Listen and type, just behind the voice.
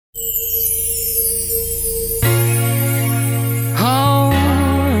Oh,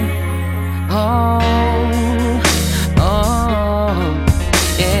 oh, oh,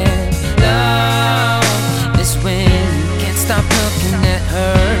 yeah. Love is when you can't stop looking at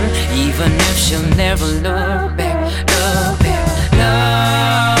her, even if she'll never look back, look back.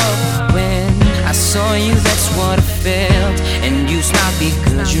 Love, when I saw you, that's what I felt, and you smiled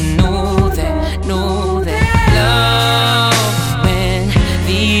because you know that, know that. Love, when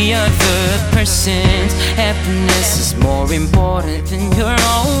the other person's happiness is more important than your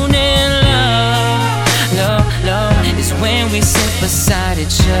own. And love is when we sit beside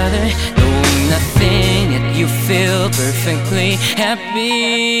each other, knowing nothing, yet you feel perfectly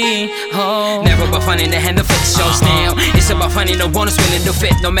happy. Oh, never about finding the hand that fits yours now. It's about finding the one who's willing to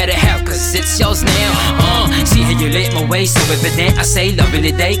fit no matter how, cause it's yours now. See how you lit my way so evident. I say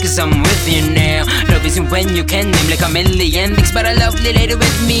lovely day cause I'm with you now. Love isn't when you can name like a million things, but a lovely lady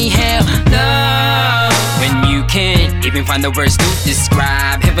with me. Hell, love, when you can't even find the words to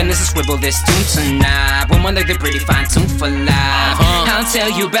describe. Heaven is a scribble, this tune tonight. Woman like the pretty fine tune for life. I'll tell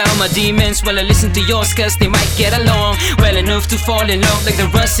you about my demons while I listen to yours, cause they might get along well enough to fall in love. Like the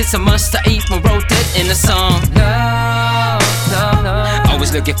rust, it's a must. I even wrote it in a song. love, love, love.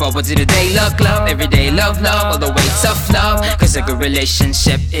 Always looking forward to the day, love, every day, love, all the way tough love, cause a good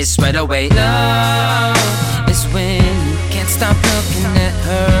relationship is right away. Love is when you can't stop looking at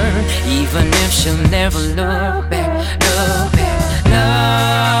her, even if she'll never look back, look back.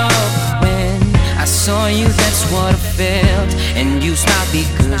 Love, when I saw you, that's what I felt, and you smiled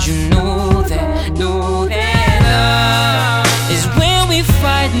because you know that, know that. Love is when we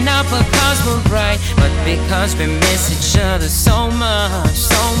fight, not because we're right, but because we miss each other so much,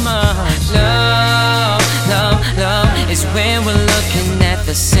 so much. Love is when we're looking at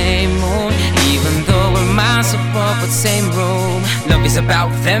the same moon, even though we're miles apart but same room. Love is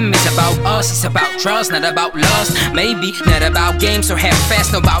about them, it's about us, it's about trust, not about lust. Maybe not about games or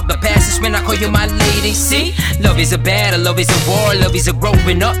half-fast, not about the past. It's when I call you my lady. See, love is a battle, love is a war, love is a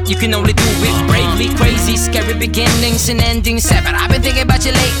growing up. You can only do it bravely, crazy, scary beginnings and endings. But I've been thinking about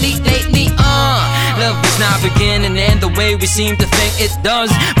you lately. Love does not begin and end the way we seem to think it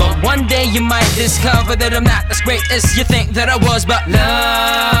does. But one day you might discover that I'm not as great as you think that I was. But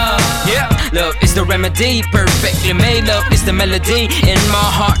love, yeah, love is the remedy, perfectly made. Love is the melody in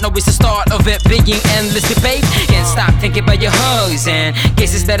my heart. No, it's the start of it being endlessly paved. Can't stop thinking about your hugs and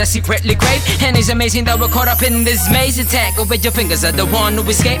kisses that I secretly crave. And it's amazing that we're caught up in this maze, entangled with your fingers are the one to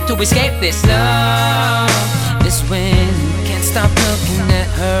escape this. Love is when you can't stop looking at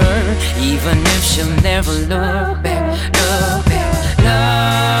her, even if she'll never look back, look back.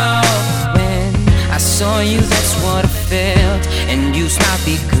 Love, when I saw you, that's what I felt, and you smiled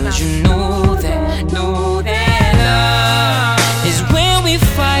because you know that, know that. Love is when we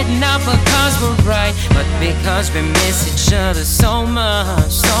fight, not because we're right, but because we miss each other so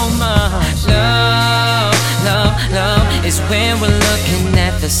much, so much. Love is when we're looking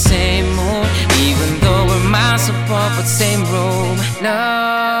at the same moon, even though we're miles apart but same room.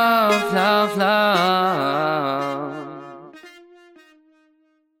 Love, love, love.